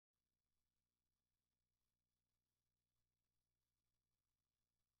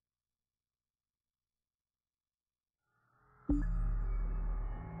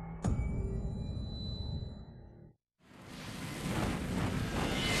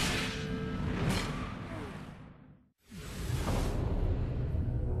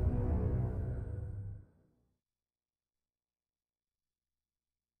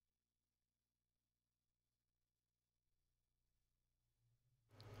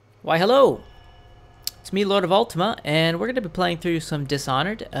Why, hello! It's me, Lord of Ultima, and we're going to be playing through some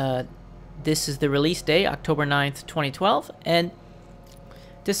Dishonored. This is the release day, October 9th, 2012, and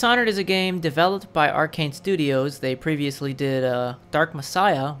Dishonored is a game developed by Arkane Studios. They previously did Dark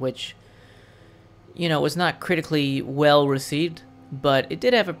Messiah, which, you know, was not critically well received, but it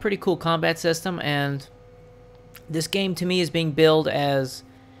did have a pretty cool combat system, and this game to me is being billed as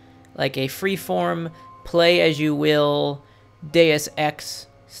like a freeform, play-as-you-will Deus Ex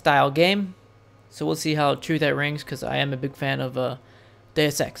style game. So we'll see how true that rings, because I am a big fan of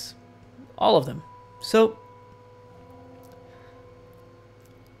Deus Ex. All of them. So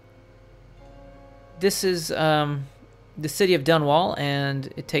this is the city of Dunwall,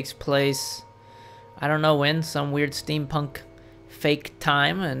 and it takes place, I don't know when, some weird steampunk fake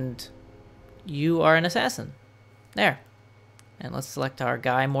time, and you are an assassin. There. And let's select our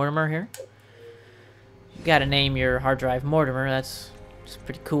guy, Mortimer, here. You gotta name your hard drive Mortimer. That's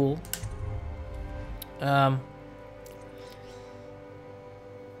pretty cool.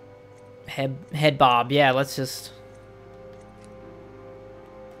 Head Bob. Yeah, let's just...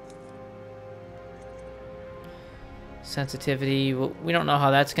 Sensitivity. We don't know how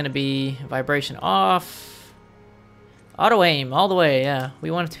that's gonna be. Vibration off. Auto aim all the way. Yeah,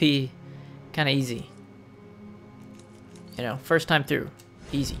 we want it to be kind of easy. You know, first time through.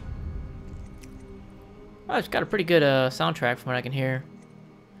 Easy. Oh, it's got a pretty good soundtrack from what I can hear.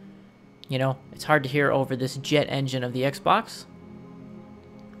 You know, it's hard to hear over this jet engine of the Xbox.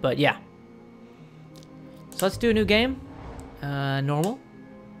 But yeah. So let's do a new game. Normal.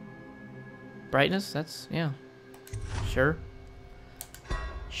 Brightness, that's, yeah. Sure.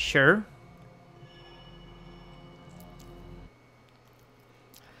 Sure.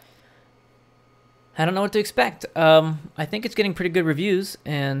 I don't know what to expect. I think it's getting pretty good reviews,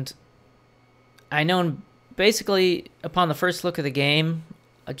 and I know basically upon the first look of the game,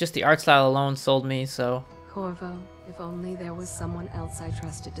 just the art style alone sold me, so... Corvo, if only there was someone else I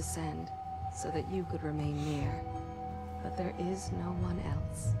trusted to send, so that you could remain near. But there is no one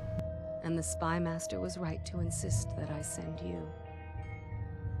else. And the Spy Master was right to insist that I send you.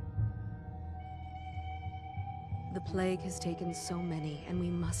 The plague has taken so many, and we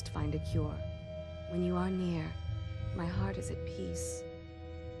must find a cure. When you are near, my heart is at peace.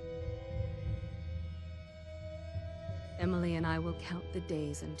 Emily and I will count the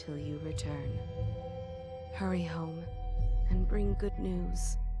days until you return. Hurry home and bring good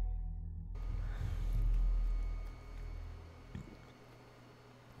news.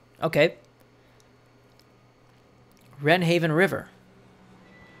 Okay. Wrenhaven River.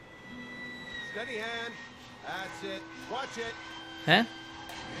 Steady hand. That's it. Watch it. Huh?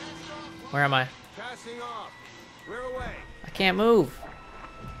 Where am I? Passing off. We're away. I can't move.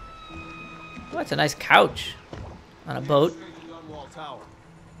 Oh, that's a nice couch on a boat. Dunwall Tower.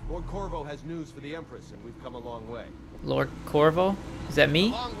 Lord Corvo has news for the Empress, and we've come a long way. Lord Corvo? Is that me?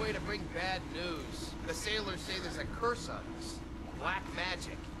 A long way to bring bad news. The sailors say there's a curse on us. Black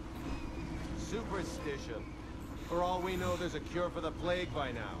magic. Superstition. For all we know, there's a cure for the plague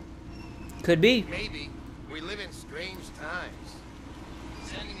by now. Could be. Maybe. We live in strange times.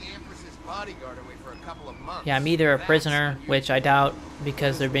 Sending the Empress's bodyguard away for a couple of months. Yeah, I'm either a prisoner, which I doubt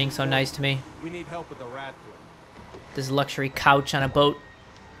because they're being so nice to me. We need help with the rat plague. This luxury couch on a boat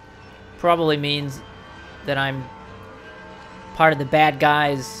probably means that I'm part of the bad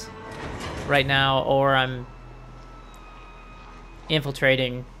guys right now, or I'm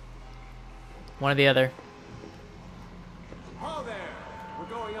infiltrating one or the other. Oh, there. We're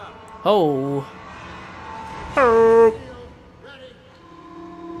going up. Oh. Ready.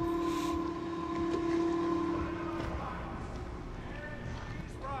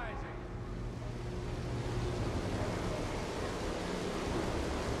 It's rising.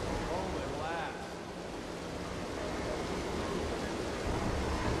 Oh, at last.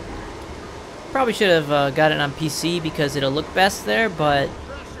 Probably should have got it on PC because it'll look best there, but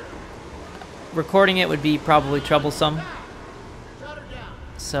recording it would be probably troublesome.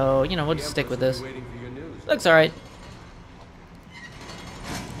 So, you know, we'll just stick with this. Waiting for your news. Looks alright.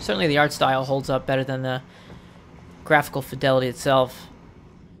 Certainly the art style holds up better than the graphical fidelity itself.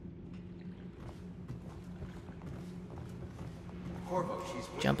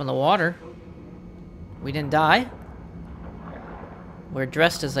 Jump in the water. We didn't die. We're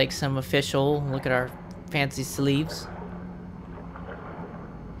dressed as like some official. Look at our fancy sleeves.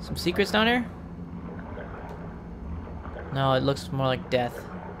 Some secrets down here? No, it looks more like death.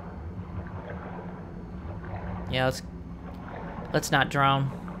 Yeah, let's not drown.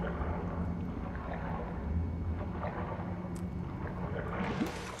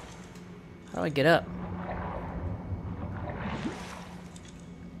 How do I get up?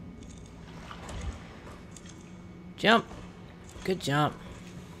 Jump. Good jump.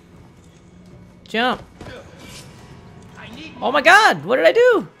 Jump. Oh my god, what did I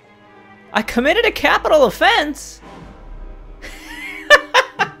do? I committed a capital offense?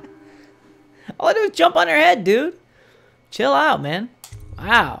 All I do is jump on her head, dude. Chill out, man.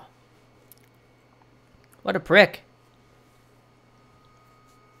 Wow. What a prick.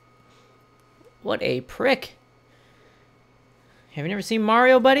 What a prick. Have you never seen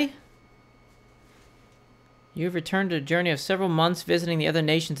Mario, buddy? You've returned to a journey of several months visiting the other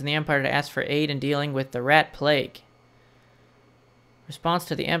nations in the Empire to ask for aid in dealing with the Rat Plague. Response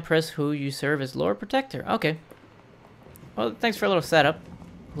to the Empress, who you serve as Lord Protector. Okay. Well, thanks for a little setup.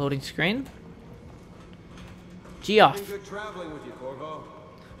 Loading screen. Geoff. Good traveling with you, Corvo.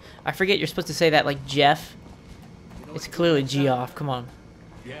 I forget you're supposed to say that like Jeff. It's clearly Geoff. Come on.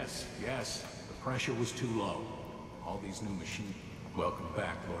 Yes, yes. The pressure was too low. All these new machines. Welcome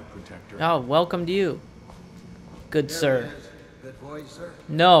back, Lord Protector. Oh, welcome to you. Good sir. Good boy, sir.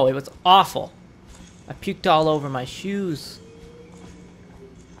 No, it was awful. I puked all over my shoes.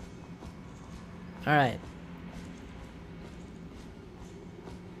 Alright.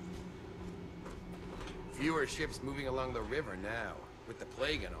 Fewer ships moving along the river now, with the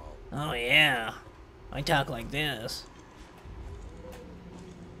plague and all. Oh yeah. I talk like this.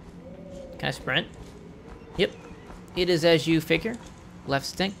 Can I sprint? Yep. It is as you figure. Left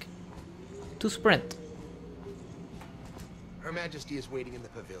stick. To sprint. Her Majesty is waiting in the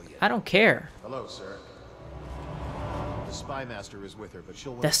pavilion. I don't care. Hello, sir. The Spy Master is with her, but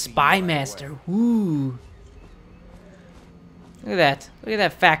she'll want The to see you Spy right Master. away. Woo. Look at that. Look at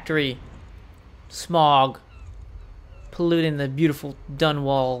that factory. Smog. Polluting the beautiful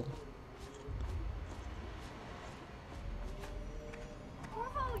Dunwall.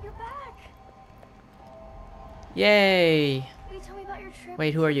 Corvo, you're back. Yay. Will you tell me about your trip?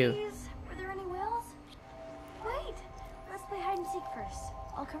 Wait, who are you? please? Were there any whales? Wait, let's play hide and seek first.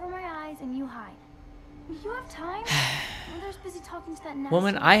 I'll cover my eyes and you hide. You have time? Mother's busy talking to that nasty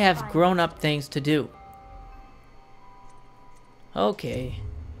Woman, I have spy. grown-up things to do. Okay.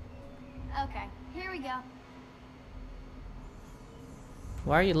 Okay, here we go.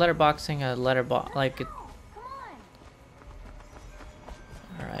 Why are you letterboxing a letterbox? Like, it... Come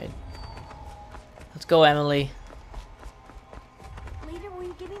on. Alright. Let's go, Emily. Later, will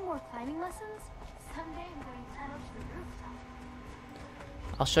you give me more climbing lessons? Someday I'm going to climb up to the rooftop.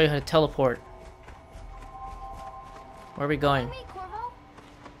 I'll show you how to teleport. Where are we going? Follow me, Corvo.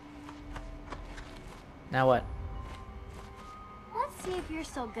 Now what? Let's see if you're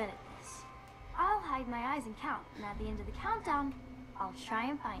so good at this. I'll hide my eyes and count, and at the end of the countdown, I'll try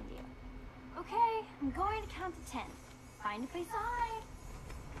and find you. Okay, I'm going to count to 10. Find a place to hide.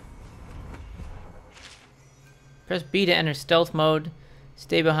 Press B to enter stealth mode.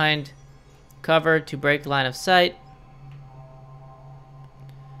 Stay behind cover to break line of sight.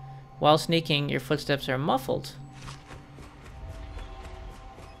 While sneaking, your footsteps are muffled.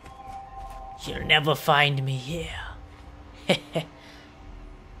 You'll never find me here. 1, 2, 3,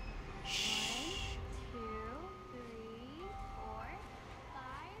 4, 5,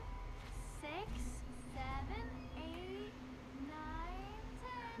 6, 7, 8, 9,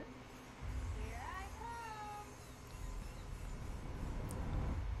 10. Here I come.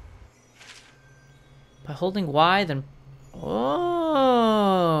 By holding Y, then...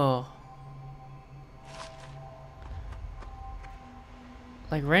 Oh!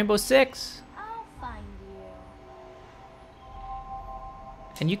 Like Rainbow Six. I'll find you.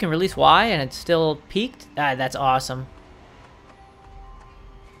 And you can release Y and it's still peaked? Ah, that's awesome.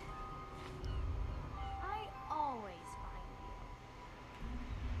 I always find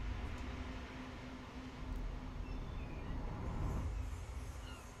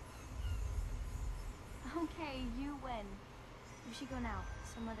you. Okay, you win. We should go now,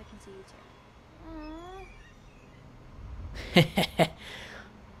 so Mother can see you too.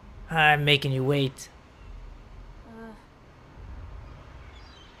 I'm making you wait.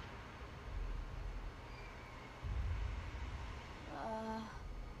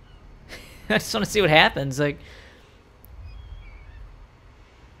 I just want to see what happens. Like,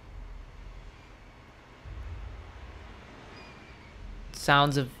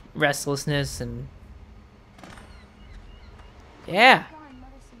 sounds of restlessness and yeah. Gone,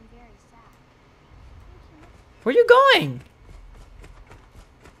 Mother seemed very sad. Where you going?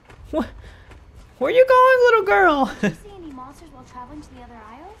 What? Where you going, little girl? Did you see any monsters while traveling to the other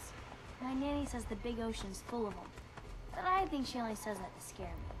isles? My nanny says the big ocean's full of them, but I think she only says that to scare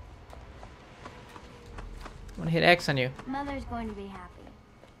me. I'm gonna hit X on you. Mother's going to be happy.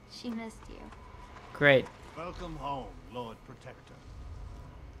 She missed you. Great. Welcome home, Lord Protector.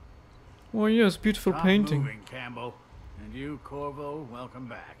 Oh yes, beautiful Stop painting. moving, Campbell. And you, Corvo, welcome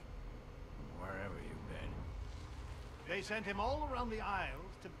back. Wherever you've been. They sent him all around the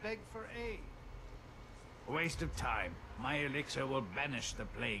Isles to beg for aid. A waste of time. My elixir will banish the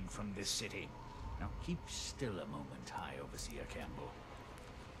plague from this city. Now keep still a moment, High Overseer Campbell.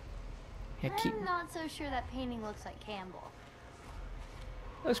 Yeah, keep. I'm not so sure that painting looks like Campbell.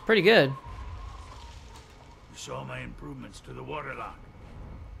 Looks pretty good. You saw my improvements to the waterlock.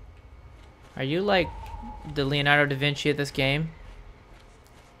 Are you like the Leonardo da Vinci of this game?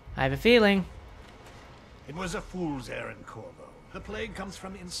 I have a feeling. It was a fool's errand, Corvo. The plague comes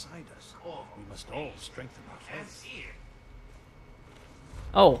from inside us. We must all strengthen our faith.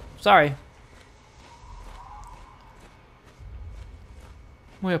 Oh, sorry.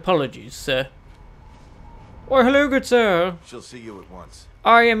 My apologies, sir. Oh, hello, good sir. She'll see you at once.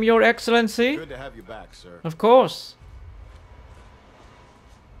 I am your excellency. Good to have you back, sir. Of course.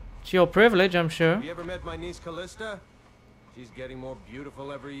 It's your privilege, I'm sure. Have you ever met my niece Callista? She's getting more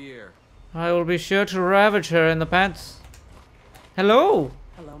beautiful every year. I will be sure to ravage her in the pants. Hello.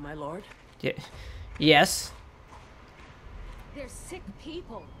 Hello, my lord. Yes. They're sick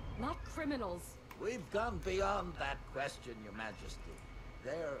people, not criminals. We've gone beyond that question, Your Majesty.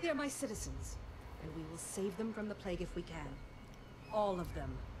 They're my citizens, and we will save them from the plague if we can. All of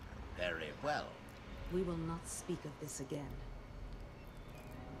them. Very well. We will not speak of this again.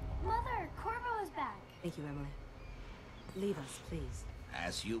 Mother, Corvo is back. Thank you, Emily. Leave us, please.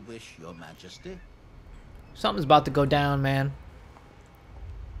 As you wish, Your Majesty. Something's about to go down, man.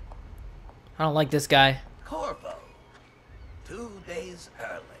 I don't like this guy. Corvo. 2 days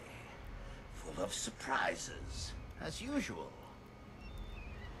early. Full of surprises, as usual.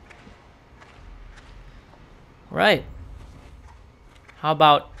 Right. How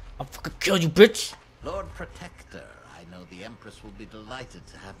about I'll fucking kill you, bitch? Lord Protector, I know the Empress will be delighted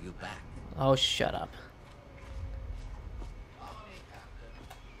to have you back. Oh, shut up.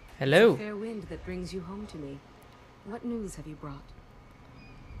 It's Hello. a fair wind that brings you home to me. What news have you brought?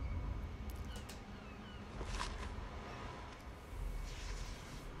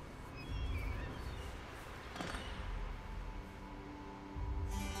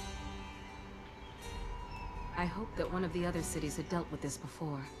 I hoped that one of the other cities had dealt with this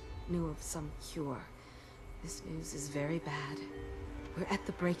before, knew of some cure. This news is very bad. We're at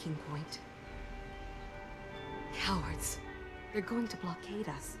the breaking point. Cowards. They're going to blockade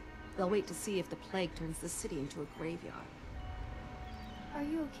us. They'll wait to see if the plague turns the city into a graveyard. Are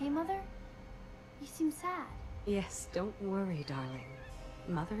you okay, Mother? You seem sad. Yes, don't worry, darling.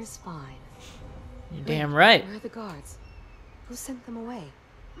 Mother is fine. You're damn right. Where are the guards? Who sent them away?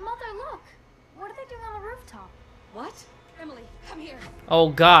 Mother, look! What are they doing on the rooftop? What? Emily, come here. Oh,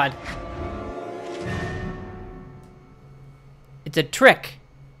 God. It's a trick.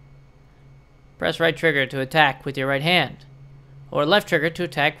 Press right trigger to attack with your right hand, or left trigger to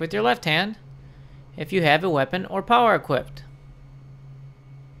attack with your left hand if you have a weapon or power equipped.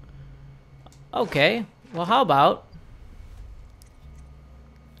 Okay, well, how about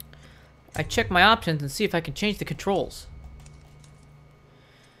I check my options and see if I can change the controls.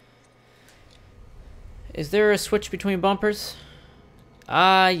 Is there a switch between bumpers?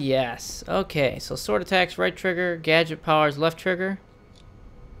 Ah, yes. Okay, so sword attacks right trigger, gadget powers left trigger.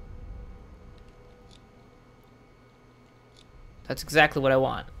 That's exactly what I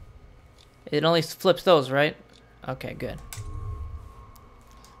want. It only flips those, right? Okay, good.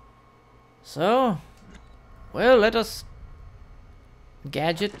 So, well, let us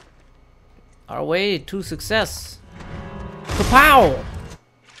gadget our way to success. Kapow!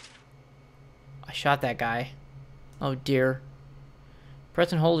 I shot that guy. Oh dear.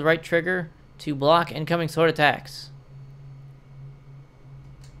 Press and hold right trigger to block incoming sword attacks.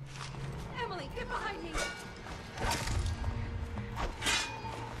 Emily, get behind me!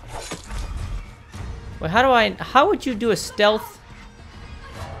 Wait, how would you do a stealth?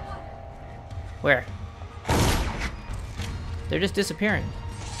 Where? They're just disappearing.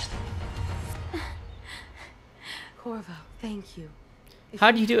 Corvo, thank you. How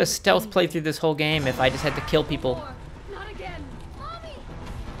do you do a stealth playthrough this whole game if I just had to kill people? Not again. Mommy!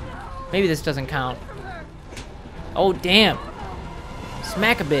 No! Maybe this doesn't count. From her. Oh, damn.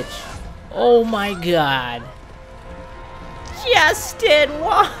 Smack a bitch. Oh my god. Justin,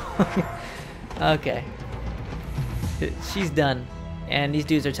 whoa! Okay. She's done. And these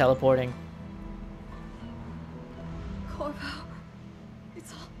dudes are teleporting. Corvo,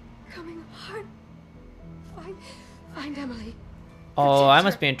 it's all coming apart. Find Emily. Oh, I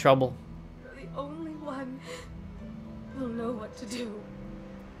must be in trouble. You're the only one who'll know what to do.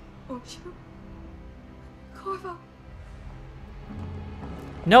 Won't you? Corvo.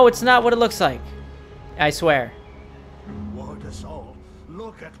 No, it's not what it looks like. I swear. Ward us all.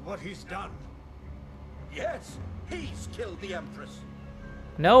 Look at what he's done. Yes, he's killed the Empress.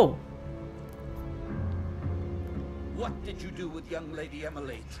 No. What did you do with young Lady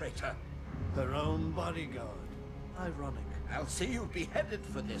Emily, traitor? Her own bodyguard. Ironic. I'll see you beheaded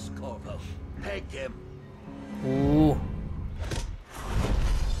for this, Corvo. Peg him. Ooh.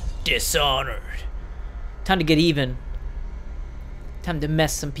 Dishonored. Time to get even. Time to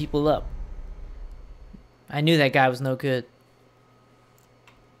mess some people up. I knew that guy was no good.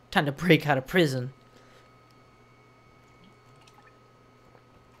 Time to break out of prison.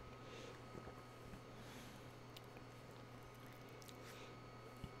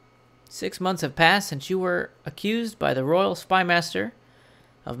 "6 months have passed since you were accused by the royal spy master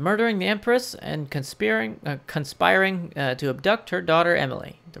of murdering the Empress and conspiring to abduct her daughter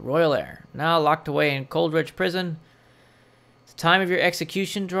Emily, the royal heir. Now locked away in Coldridge Prison, the time of your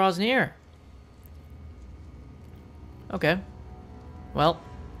execution draws near." Okay. Well,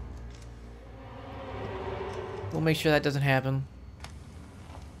 we'll make sure that doesn't happen.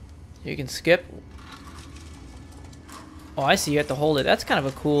 You can skip. Oh, I see. You have to hold it. That's kind of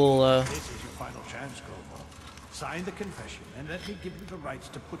a cool... This is your final chance, Corvo. Sign the confession, and let me give you the rights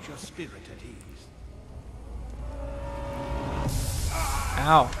to put your spirit at ease.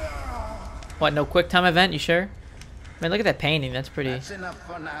 Ow. What, no quick time event? You sure? Man, look at that painting. That's pretty... That's enough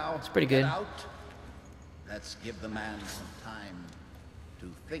for now. It's pretty Get good. out. Let's give the man some time to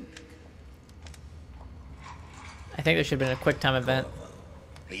think. I think there should have been a quick time event. Corvo,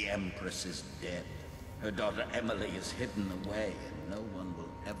 the Empress is dead. Her daughter Emily is hidden away, and no one will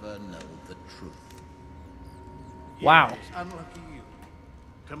ever know the truth. Wow. Yes, unlucky you.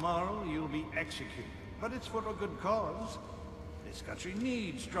 Tomorrow you'll be executed, but it's for a good cause. This country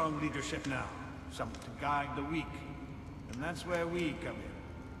needs strong leadership now, someone to guide the weak, and that's where we come in.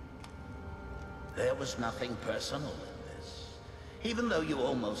 There was nothing personal in this, even though you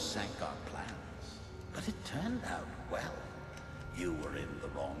almost sank our plans. But it turned out well. You were in the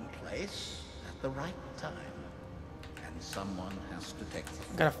wrong place at the right time, and someone has to take the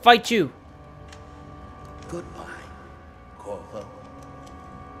I'm gonna fight you. Goodbye, Corvo.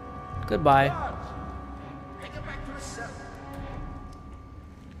 Goodbye. Take him back to his cell.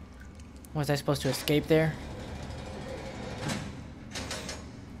 Was I supposed to escape there?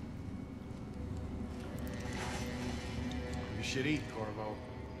 You should eat, Corvo.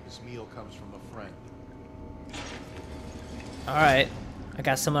 This meal comes from a friend. Alright. I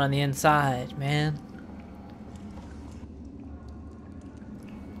got someone on the inside, man.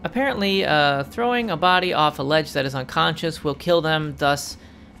 Apparently, throwing a body off a ledge that is unconscious will kill them, thus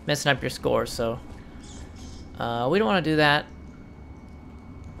messing up your score, so... we don't want to do that.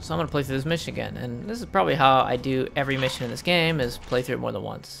 So I'm going to play through this mission again. And this is probably how I do every mission in this game, is play through it more than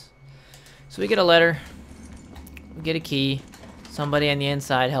once. So we get a letter. We get a key. Somebody on the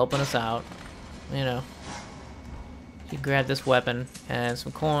inside helping us out. You know. You grab this weapon and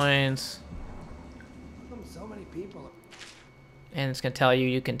some coins. So many people. And it's going to tell you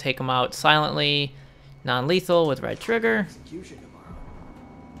you can take them out silently, non-lethal with right trigger. Execution tomorrow.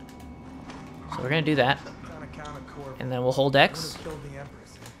 So we're going to do that. On account of Corvo. And then we'll hold X Killed the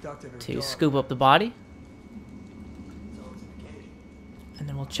Empress and abducted her to daughter. scoop up the body. It's always an occasion. And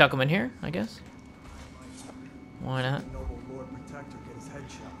then we'll chuck them in here, I guess. Why not? The noble Lord Protector get his head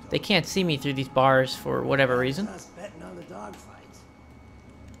chopped off. They can't see me through these bars for whatever reason. Us betting on the dogfights.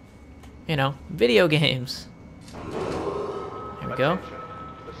 You know, video games. There we go.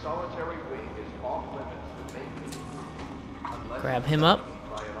 The solitary wing is off limits to making unless Grab him up.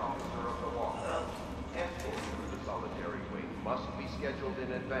 by an officer of the law. Entry to the solitary wing must be scheduled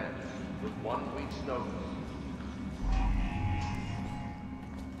in advance with 1 week's notice.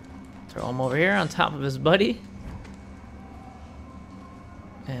 Throw him over here on top of his buddy.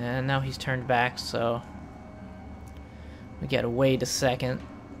 And now he's turned back, so we gotta wait a second.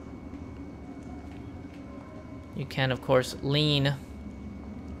 You can, of course, lean,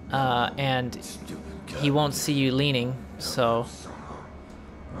 and he won't see you leaning, so...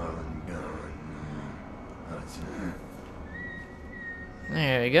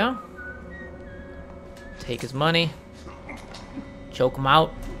 There we go. Take his money. Choke him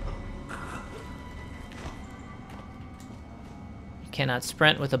out. You cannot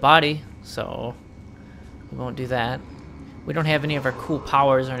sprint with a body, so we won't do that. We don't have any of our cool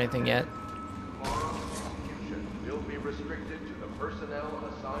powers or anything yet. Will be restricted to the personnel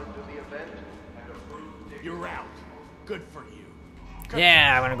assigned to the event and approved. You're out. Good for you.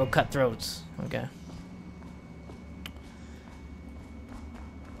 Yeah, I'm gonna go cut throats. Okay.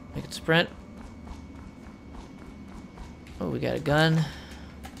 Make it sprint. Oh, we got a gun.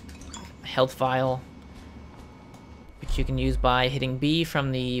 health vial, which you can use by hitting B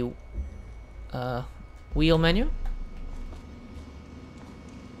from the wheel menu.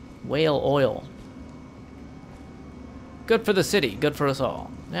 Whale oil. Good for the city, good for us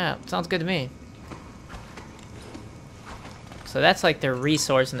all. Yeah, sounds good to me. So that's like their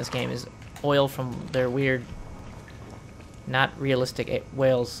resource in this game, is oil from their weird, not realistic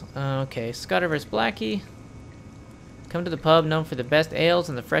whales. Okay, Scudder vs. Blackie. Come to the pub known for the best ales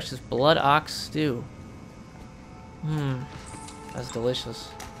and the freshest blood ox stew. That's delicious.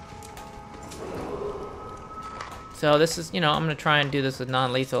 So this is, you know, I'm going to try and do this as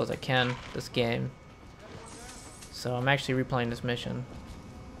non-lethal as I can, this game. So I'm actually replaying this mission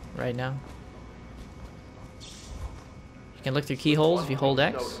right now. You can look through keyholes if you hold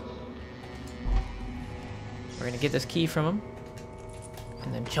X. We're going to get this key from him.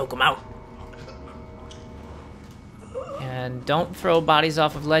 And then choke him out. And don't throw bodies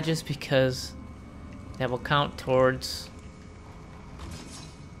off of ledges because that will count towards,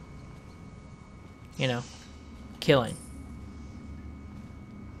 you know, killing.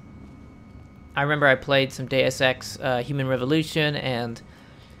 I remember I played some Deus Ex Human Revolution, and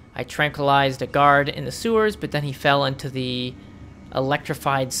I tranquilized a guard in the sewers, but then he fell into the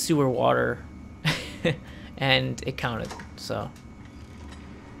electrified sewer water and it counted, so.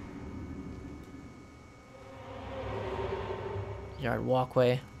 Yard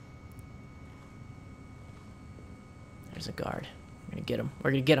walkway. There's a guard. We're gonna get him. We're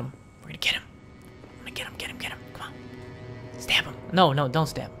gonna get him. We're gonna get him. I'm gonna get him, get him, get him. Come on. Stab him. No, no, don't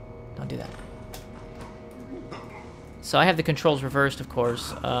stab him. Don't do that. So I have the controls reversed, of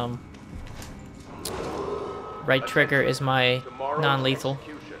course. Right trigger is my non-lethal.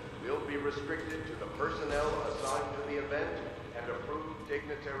 Will be restricted to the personnel assigned to the event and approved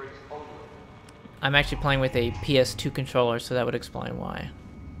dignitaries only. I'm actually playing with a PS2 controller, so that would explain why.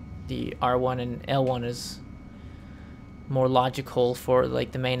 The R1 and L1 is more logical for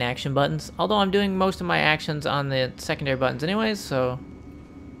like the main action buttons. Although I'm doing most of my actions on the secondary buttons anyways, so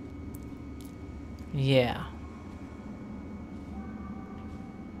yeah.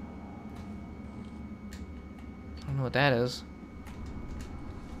 I don't know what that is.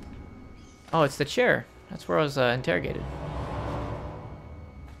 Oh, it's the chair. That's where I was interrogated.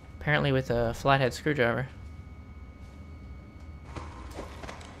 Apparently with a flathead screwdriver.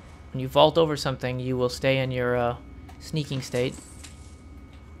 When you vault over something, you will stay in your sneaking state.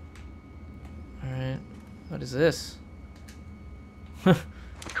 Alright. What is this? Corvo's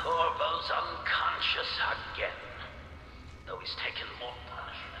unconscious again. Though he's taken more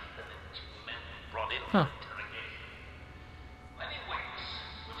punishment than the two men brought in for interrogation. When he wakes,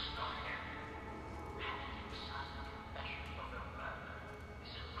 we'll start again. And the sudden confession of the murder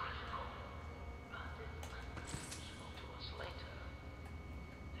is critical. But it will be useful to us later.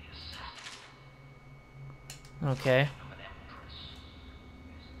 The assassin Okay. of an empress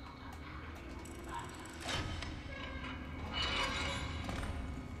is not a trivial matter.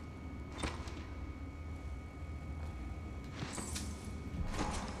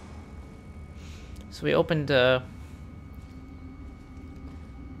 So we opened or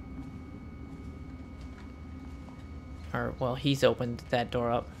well, he's opened that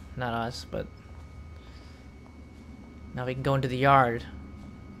door up, not us, but now we can go into the yard.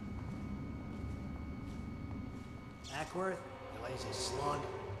 Ackworth, you lazy slug.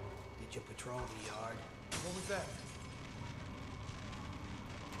 Did you patrol the yard? What was that?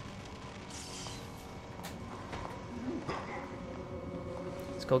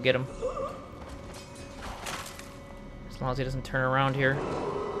 Let's go get him. As long as he doesn't turn around here.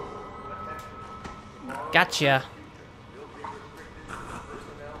 Gotcha.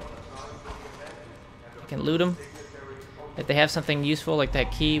 We can loot them. If they have something useful like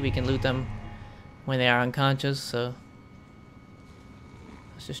that key, we can loot them when they are unconscious, so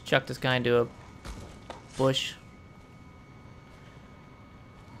let's just chuck this guy into a bush.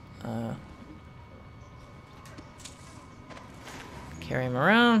 Carry him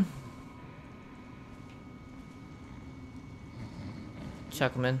around.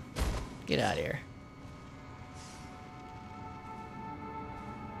 Chuck him in. Get out of here.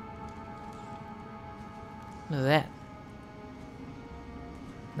 What is that?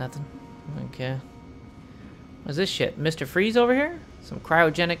 Nothing. Okay. What's this shit? Mr. Freeze over here? Some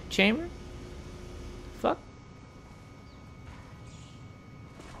cryogenic chamber? Fuck.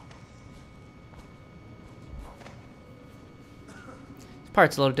 This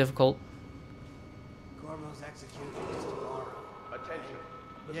part's a little difficult. Corvo's execution is tomorrow. Attention.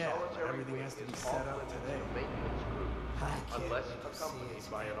 The Yeah, solitary everything wing has to be is set off up limits today. to maintenance crew, I can't unless wait to see accompanied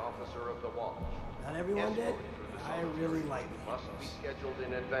it. by an officer of the watch. Not everyone did? Escorted through the I really like must be scheduled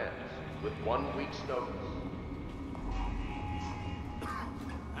in advance with 1 week's notice.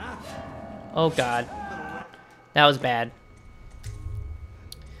 Oh god. That was bad.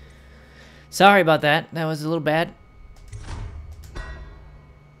 Sorry about that. That was a little bad.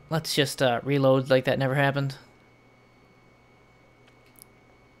 Let's just reload like that never happened.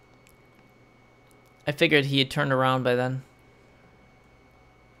 I figured he had turned around by then.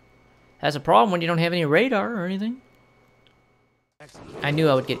 That's a problem when you don't have any radar or anything. I knew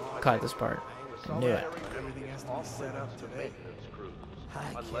I would get caught at this part. I knew it. Everything has to be set up today. Maintenance crews,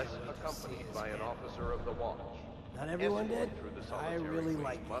 unless accompanied by an officer of the watch. Not everyone did? Escort through the I solitary really wing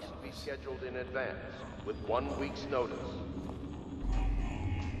like must be scheduled in advance with 1 week's notice.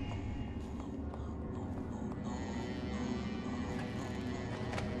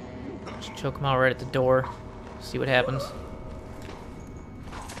 Just choke him out right at the door. See what happens.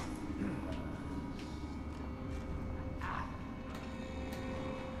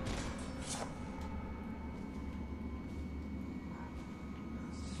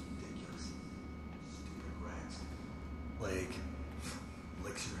 Plague.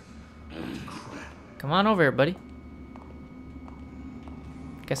 Elixir. Crap. Come on over here, buddy.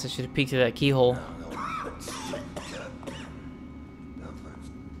 Guess I should have peeked through that keyhole.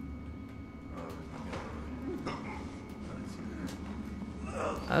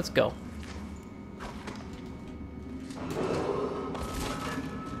 Let's go.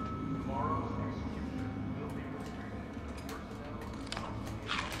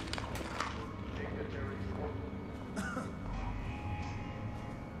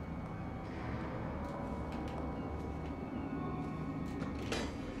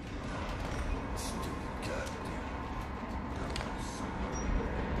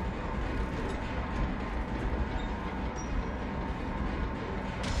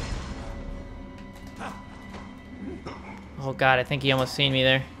 Oh god, I think he almost seen me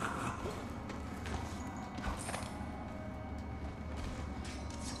there.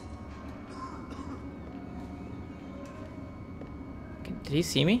 Did he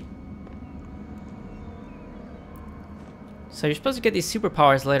see me? So you're supposed to get these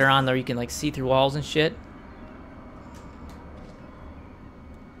superpowers later on, though. You can like see through walls and shit.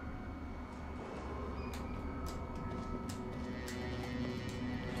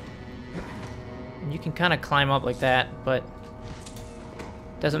 And you can kind of climb up like that, but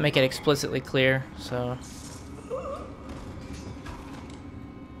doesn't make it explicitly clear. So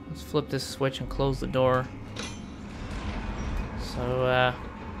let's flip this switch and close the door. So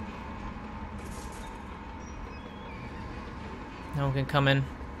no one can come in.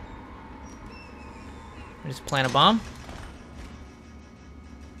 We just plant a bomb.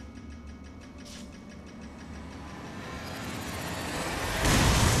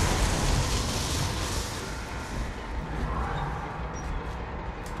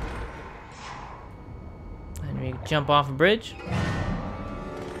 And we jump off a bridge.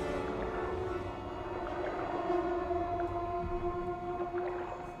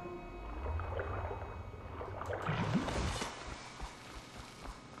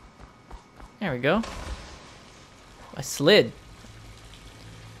 There we go. I slid.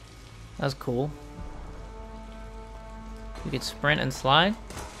 That was cool. You could sprint and slide.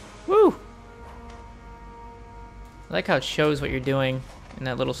 Woo! I like how it shows what you're doing in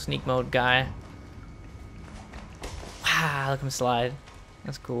that little sneak mode guy. Wow, look at him slide.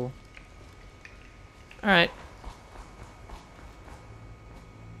 That's cool. Alright.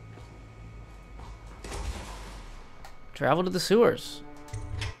 Travel to the sewers.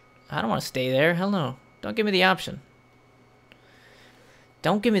 I don't want to stay there. Hell no. Don't give me the option.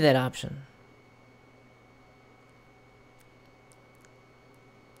 Don't give me that option.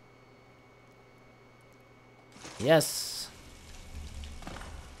 Yes.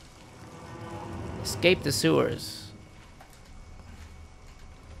 Escape the sewers.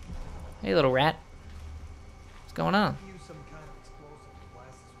 Hey, little rat. What's going on? Use some kind of explosive to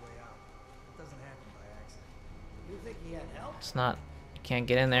blast his way out. It doesn't happen by accident. You think he had help? It's not. You can't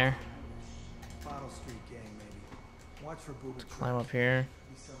get in there. Bottle Street gang, maybe. Watch for booby Climb up here.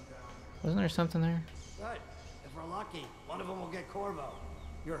 Wasn't there something there? Good. If we're lucky, one of them will get Corvo.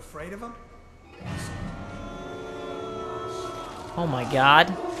 You're afraid of him? Oh my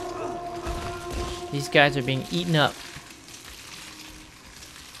god. These guys are being eaten up.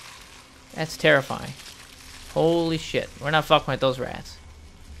 That's terrifying. Holy shit. We're not fucking with those rats.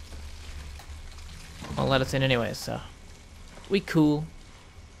 Won't let us in anyway, so. We cool.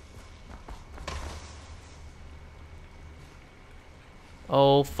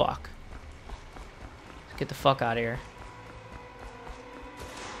 Oh fuck. Let's get the fuck out of here.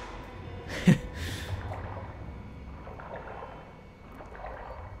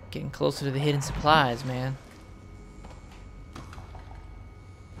 Getting closer to the hidden supplies, man.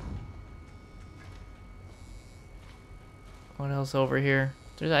 What else over here?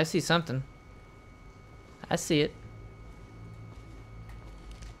 I see something. I see it.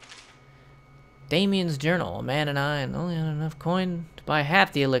 Damien's journal. A man and I only had enough coin to buy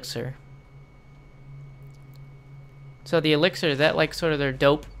half the elixir. So the elixir, is that like sort of their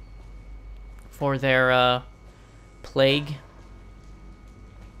dope for their plague?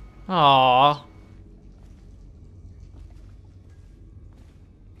 Aww.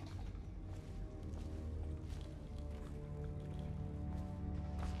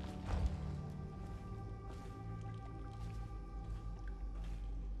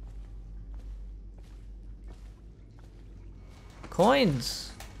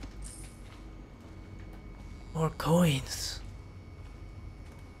 Coins. More coins.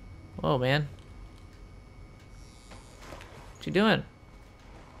 Whoa, man. What you doing?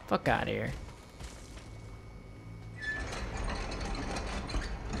 Fuck out of here.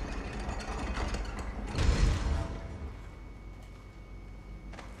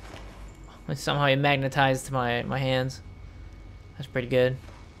 Somehow he magnetized my hands. That's pretty good.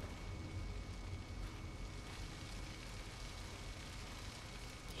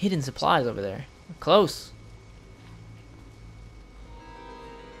 Hidden supplies over there. We're close.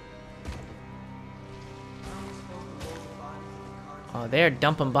 Oh, they're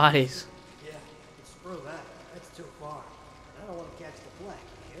dumping bodies. Yeah, screw that. That's too far. I don't want to catch the plague,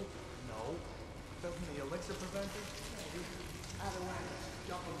 kid. No. Doesn't the elixir prevent it? Either way, let's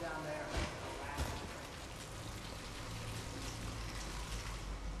jump them down there.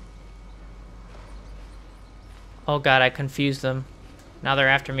 Oh god, I confused them. Now they're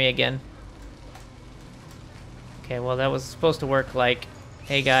after me again. Okay, well that was supposed to work like,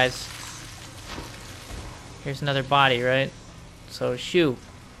 hey guys, here's another body, right? So shoot.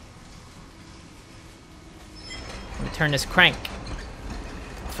 Let me turn this crank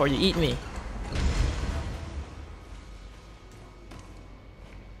before you eat me.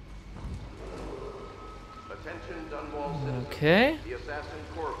 Attention, Dunwall citizens. Okay. The assassin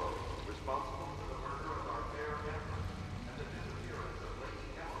Corvo, responsible for the murder of our fair empress and the disappearance of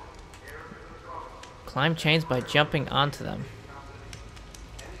Lady Emily, heir to the throne. Climb chains by jumping onto them.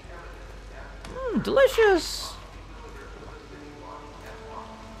 Delicious!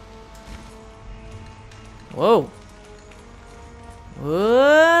 Whoa!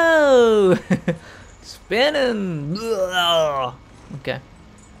 Whoa! Spinning! Ugh. Okay.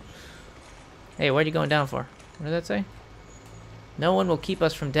 Hey, what are you going down for? What did that say? No one will keep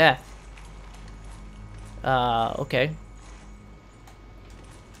us from death. Okay.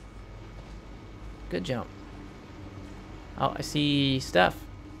 Good jump. Oh, I see stuff.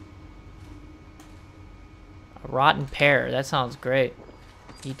 A rotten pear. That sounds great.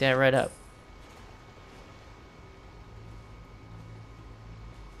 Eat that right up.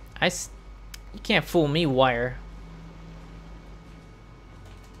 You can't fool me, wire.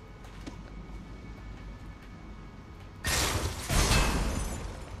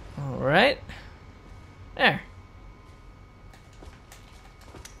 Alright. There.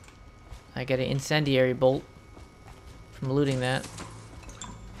 I get an incendiary bolt from looting that.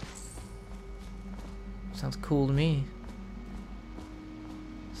 Sounds cool to me.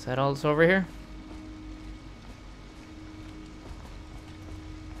 Is that all that's over here?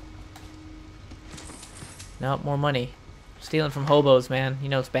 Nope, more money. Stealing from hobos, man. You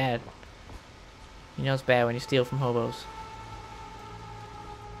know it's bad. You know it's bad when you steal from hobos.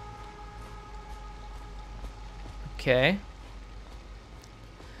 Okay.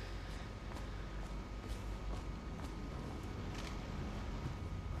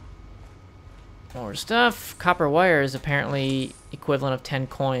 More stuff. Copper wire is apparently equivalent of 10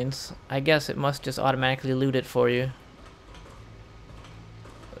 coins. I guess it must just automatically loot it for you.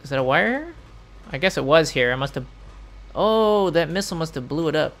 Is that a wire? I guess it was here. I must have... Oh, that missile must have blew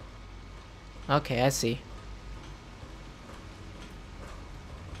it up. Okay, I see.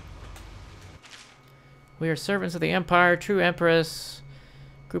 We are servants of the Empire, true Empress.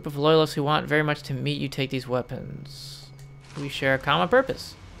 Group of loyalists who want very much to meet you. Take these weapons. We share a common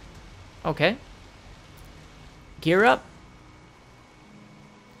purpose. Okay. Gear up.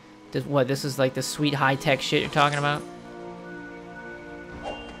 This is like the sweet high-tech shit you're talking about?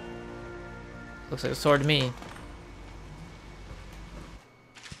 Looks like a sword to me.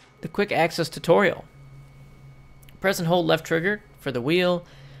 The quick access tutorial. Press and hold left trigger for the wheel.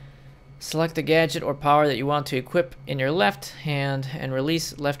 Select the gadget or power that you want to equip in your left hand and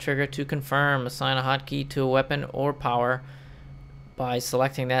release left trigger to confirm. Assign a hotkey to a weapon or power by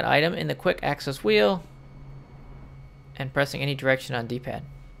selecting that item in the quick access wheel and pressing any direction on D-pad.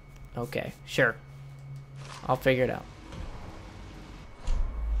 Okay, sure. I'll figure it out.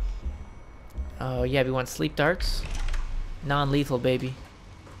 Oh, yeah, we want sleep darts. Non-lethal, baby.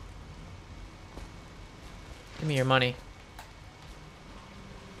 Give me your money.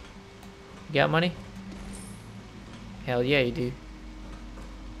 You got money? Hell yeah, you do.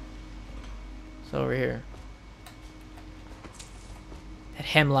 It's over here. That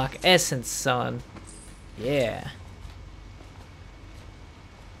hemlock essence, son. Yeah.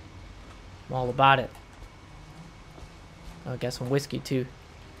 I'm all about it. Oh, I got some whiskey too.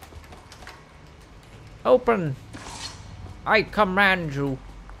 Open! I command you.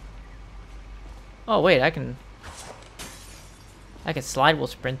 Oh wait, I can slide while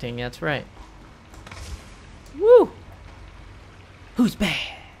sprinting, that's right. Woo! Who's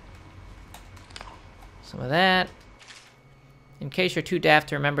bad? Some of that. In case you're too daft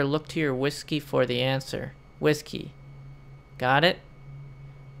to remember, look to your whiskey for the answer. Whiskey. Got it?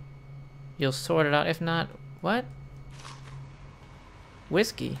 You'll sort it out. If not, what?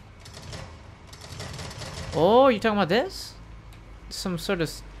 Whiskey. Oh, you talking about this? Some sort of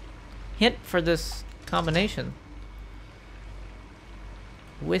hint for this combination.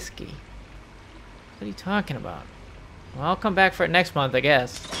 Whiskey. What are you talking about? Well, I'll come back for it next month, I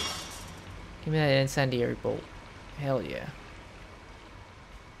guess. Give me that incendiary bolt. Hell yeah.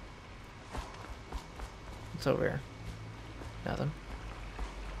 What's over here? Nothing.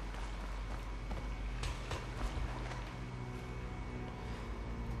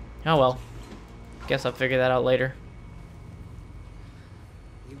 Oh well. Guess I'll figure that out later.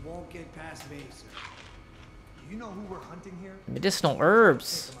 You won't get past me, sir. You know who we're hunting here? Medicinal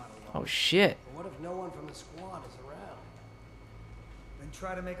herbs. Oh shit. But what if no one from the squad is around? Then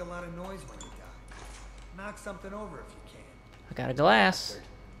try to make a lot of noise when you die. Knock something over if you can. I got a glass.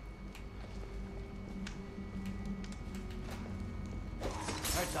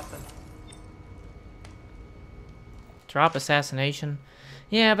 Heard something. Drop assassination.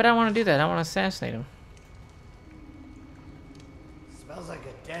 Yeah, but I don't want to do that. I want to assassinate him. Smells like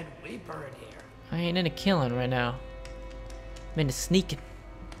a dead weeper in here. I ain't into killing right now. I'm into sneaking.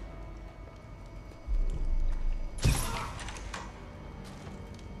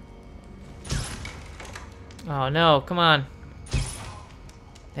 Oh no, come on.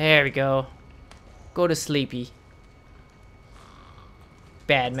 There we go. Go to sleepy.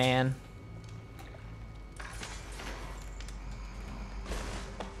 Bad man.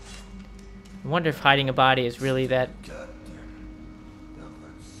 I wonder if hiding a body is really that.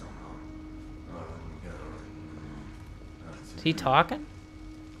 Is he talking?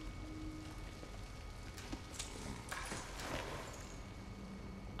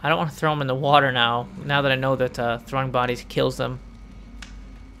 I don't want to throw him in the water now that I know that throwing bodies kills them.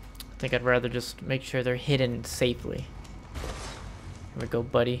 I think I'd rather just make sure they're hidden safely. Here we go,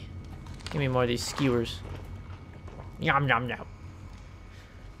 buddy. Give me more of these skewers. Yum, yum, yum.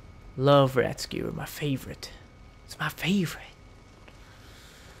 Love rat skewer, my favorite. It's my favorite.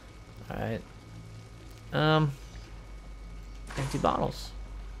 Alright. Empty bottles.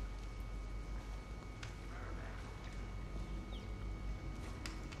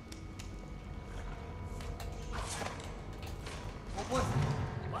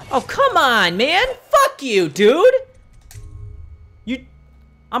 Oh, come on, man! Fuck you, dude!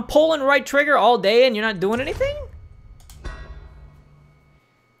 I'm pulling right trigger all day and you're not doing anything?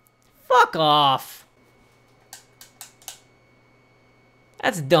 Fuck off.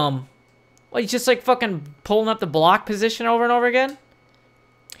 That's dumb. Well, he's just like fucking pulling up the block position over and over again?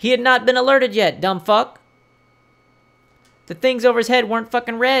 He had not been alerted yet, dumb fuck. The things over his head weren't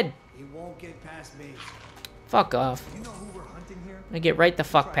fucking red. You won't get past me. Fuck off. You know who we're hunting here? I'm gonna get right the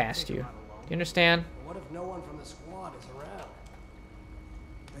fuck past you. Do you understand? What if no one from the squad is around?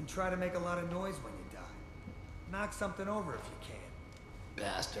 Then try to make a lot of noise when you die. Knock something over if you can.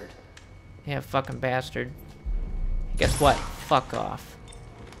 Bastard. Yeah, fucking bastard. Guess what? Fuck off.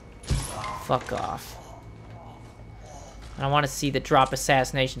 Fuck off. I want to see the drop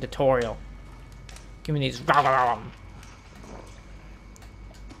assassination tutorial. Give me these.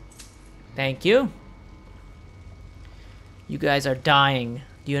 Thank you. You guys are dying.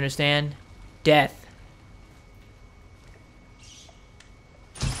 Do you understand? Death.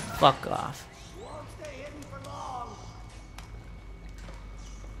 Fuck off. Won't stay hidden for long.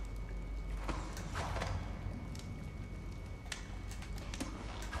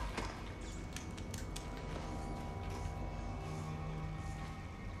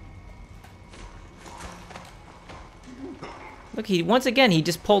 Look, once again he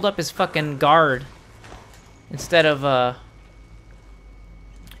just pulled up his fucking guard instead of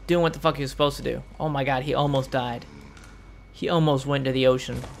doing what the fuck he was supposed to do. Oh my god, he almost died. He almost went to the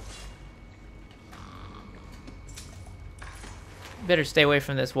ocean. better stay away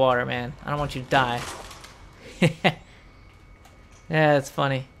from this water, man. I don't want you to die. Yeah, that's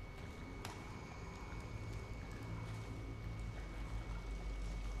funny.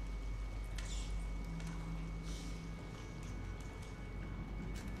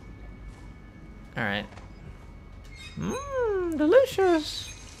 Alright. Mmm, delicious.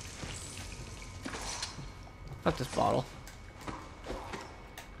 Fuck this bottle.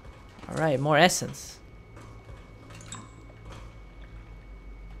 Alright, more essence.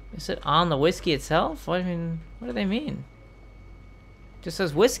 Is it on the whiskey itself? What do they mean? Just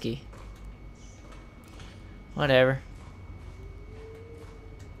says whiskey. Whatever.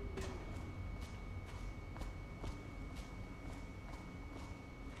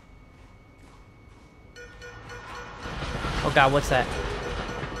 Oh god, what's that?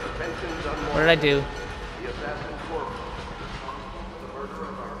 What did I do?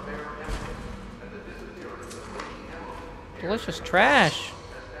 Delicious trash.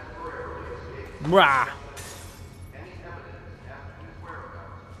 Brah.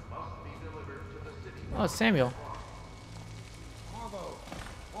 Oh, it's Samuel. Marvo,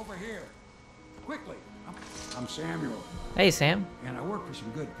 over here. Quickly. I'm Samuel. Hey, Sam. And I work for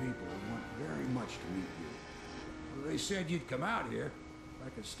some good people who want very much to meet you. They said you'd come out here. I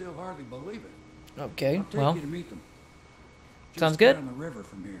could still hardly believe it. Okay, I'll take well. you to meet them. Sounds Just good. down the river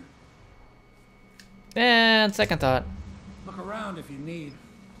from here. And second thought. Look around if you need.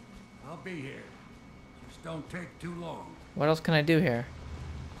 I'll be here. Just don't take too long. What else can I do here?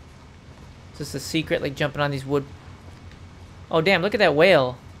 Is this a secret, like jumping on these wood? Oh, damn, look at that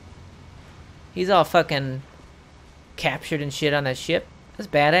whale. He's all fucking captured and shit on that ship. That's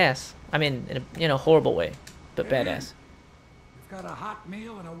badass. I mean, in a horrible way, but badass. We've got a hot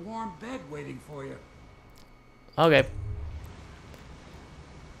meal and a warm bed waiting for you. Okay.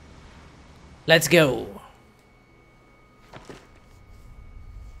 Let's go.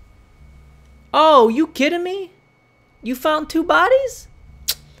 Oh, you kidding me? You found 2 bodies?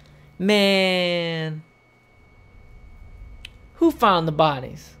 Man. Who found the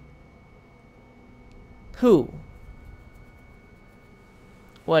bodies? Who?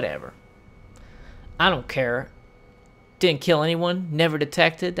 Whatever. I don't care. Didn't kill anyone. Never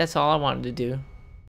detected. That's all I wanted to do.